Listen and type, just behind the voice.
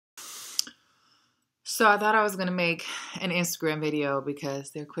So I thought I was going to make an Instagram video because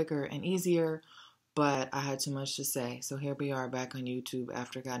they're quicker and easier, but I had too much to say. So here we are back on YouTube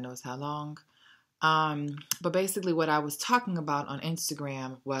after God knows how long. But basically what I was talking about on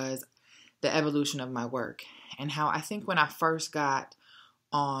Instagram was the evolution of my work and how I think when I first got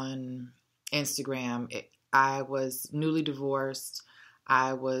on Instagram, I was newly divorced.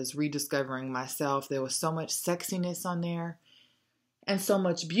 I was rediscovering myself. There was so much sexiness on there and so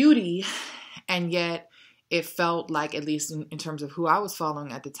much beauty. And yet it felt like, at least in terms of who I was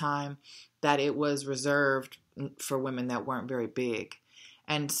following at the time, that it was reserved for women that weren't very big.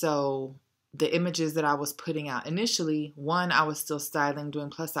 And so the images that I was putting out initially, one, I was still styling, doing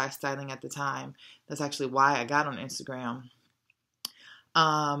plus size styling at the time. That's actually why I got on Instagram.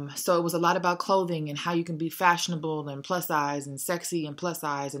 So it was a lot about clothing and how you can be fashionable and plus size and sexy and plus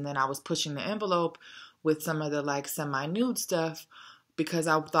size. And then I was pushing the envelope with some of the like semi-nude stuff, because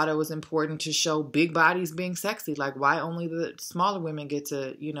I thought it was important to show big bodies being sexy. Like, why only the smaller women get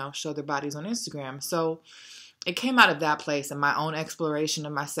to, show their bodies on Instagram? So it came out of that place and my own exploration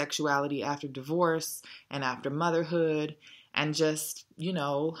of my sexuality after divorce and after motherhood and just,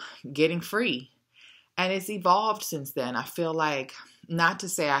 getting free. And it's evolved since then. I feel like, not to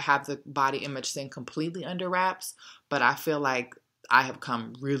say I have the body image thing completely under wraps, but I feel like I have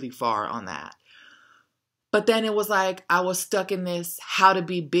come really far on that. But then it was like I was stuck in this how to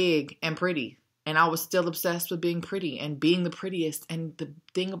be big and pretty. And I was still obsessed with being pretty and being the prettiest. And the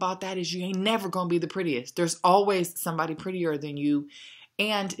thing about that is you ain't never going to be the prettiest. There's always somebody prettier than you.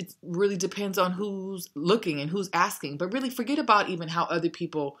 And it really depends on who's looking and who's asking. But really forget about even how other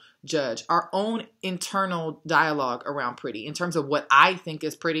people judge. Our own internal dialogue around pretty. In terms of what I think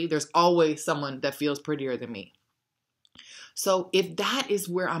is pretty, there's always someone that feels prettier than me. So if that is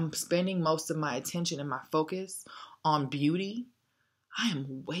where I'm spending most of my attention and my focus on beauty, I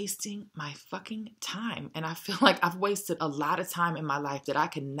am wasting my fucking time. And I feel like I've wasted a lot of time in my life that I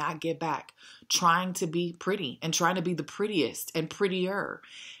cannot get back trying to be pretty and trying to be the prettiest and prettier.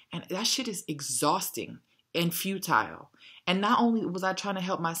 And that shit is exhausting and futile. And not only was I trying to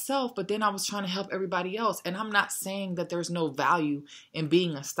help myself, but then I was trying to help everybody else. And I'm not saying that there's no value in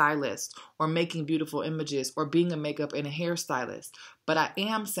being a stylist or making beautiful images or being a makeup and a hairstylist. But I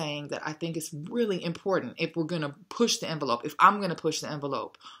am saying that I think it's really important, if we're going to push the envelope, if I'm going to push the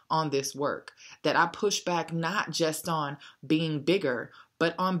envelope on this work, that I push back not just on being bigger,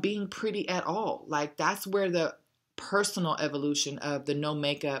 but on being pretty at all. Like, that's where the personal evolution of the no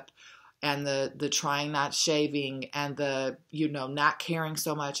makeup and the trying not shaving and the, not caring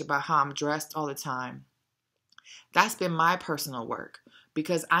so much about how I'm dressed all the time. That's been my personal work,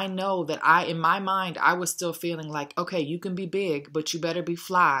 because I know that in my mind, I was still feeling like, okay, you can be big, but you better be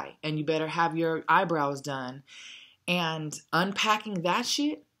fly and you better have your eyebrows done. And unpacking that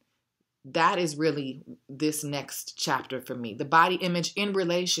shit, that is really this next chapter for me. The body image in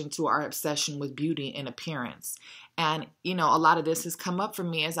relation to our obsession with beauty and appearance. And, a lot of this has come up for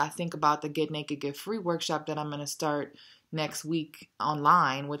me as I think about the Get Naked, Get Free workshop that I'm going to start next week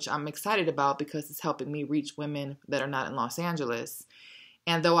online, which I'm excited about because it's helping me reach women that are not in Los Angeles.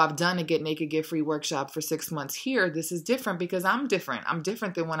 And though I've done a Get Naked, Get Free workshop for 6 months here, this is different because I'm different. I'm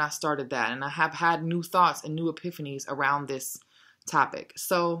different than when I started that. And I have had new thoughts and new epiphanies around this topic.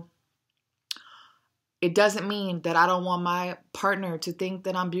 So it doesn't mean that I don't want my partner to think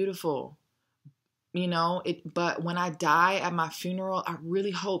that I'm beautiful. But when I die at my funeral, I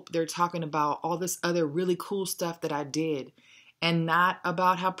really hope they're talking about all this other really cool stuff that I did and not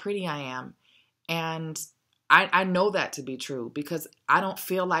about how pretty I am. And I know that to be true because I don't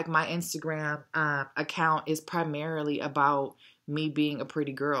feel like my Instagram account is primarily about me being a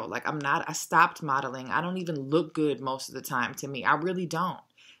pretty girl. Like, I stopped modeling. I don't even look good most of the time to me. I really don't.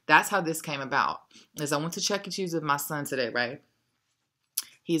 That's how this came about. As I went to Chuck E. Cheese with my son today, right?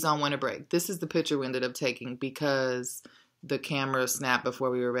 He's on winter break. This is the picture we ended up taking because the camera snapped before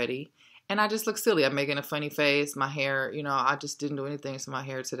we were ready. And I just look silly. I'm making a funny face. My hair, I just didn't do anything to my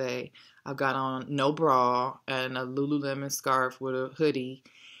hair today. I've got on no bra and a Lululemon scarf with a hoodie.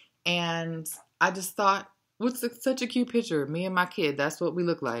 And I just thought, such a cute picture. Me and my kid, that's what we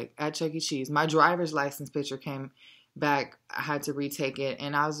look like at Chuck E. Cheese. My driver's license picture came back. I had to retake it.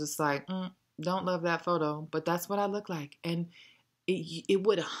 And I was just like, don't love that photo. But that's what I look like. And it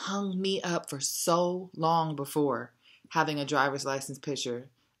would have hung me up for so long before having a driver's license picture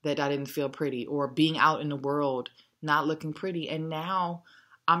that I didn't feel pretty, or being out in the world not looking pretty. And now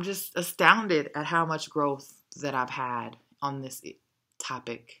I'm just astounded at how much growth that I've had on this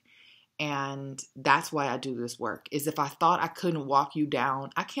topic. And that's why I do this work, is if I thought I couldn't walk you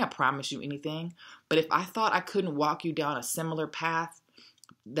down, I can't promise you anything, but if I thought I couldn't walk you down a similar path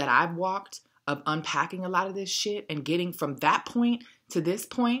that I've walked of unpacking a lot of this shit and getting from that point to this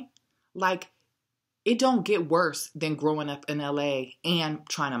point, like, it don't get worse than growing up in LA and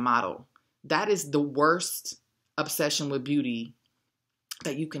trying to model. That is the worst obsession with beauty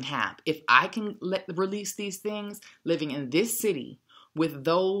that you can have. If I can release these things, living in this city with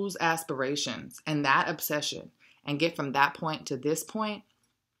those aspirations and that obsession, and get from that point to this point,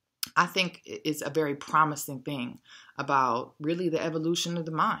 I think it's a very promising thing about really the evolution of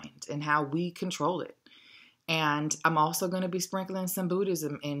the mind and how we control it. And I'm also going to be sprinkling some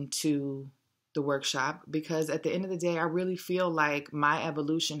Buddhism into the workshop, because at the end of the day, I really feel like my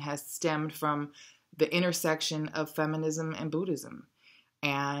evolution has stemmed from the intersection of feminism and Buddhism.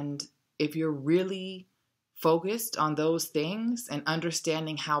 And if you're really focused on those things and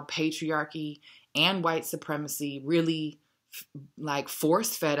understanding how patriarchy and white supremacy really like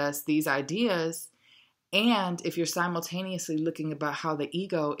force fed us these ideas, and if you're simultaneously looking about how the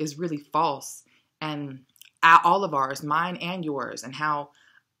ego is really false, and all of ours, mine and yours, and how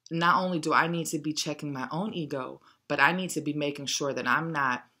not only do I need to be checking my own ego, but I need to be making sure that I'm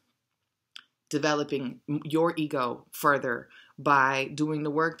not developing your ego further by doing the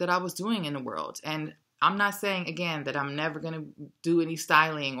work that I was doing in the world. And I'm not saying, again, that I'm never going to do any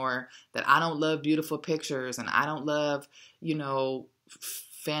styling, or that I don't love beautiful pictures and I don't love,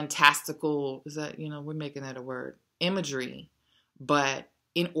 fantastical, is that, we're making that a word, imagery. But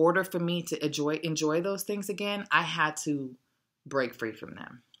in order for me to enjoy those things again, I had to break free from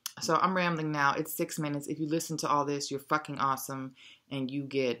them. So I'm rambling now. It's 6 minutes. If you listen to all this, you're fucking awesome, and you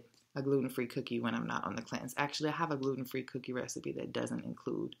get a gluten-free cookie when I'm not on the cleanse. Actually, I have a gluten-free cookie recipe that doesn't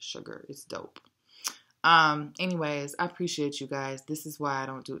include sugar. It's dope. Anyways, I appreciate you guys. This is why I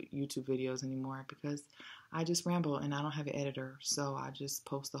don't do YouTube videos anymore, because I just ramble and I don't have an editor. So I just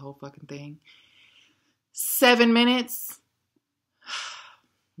post the whole fucking thing. 7 minutes.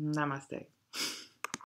 Namaste.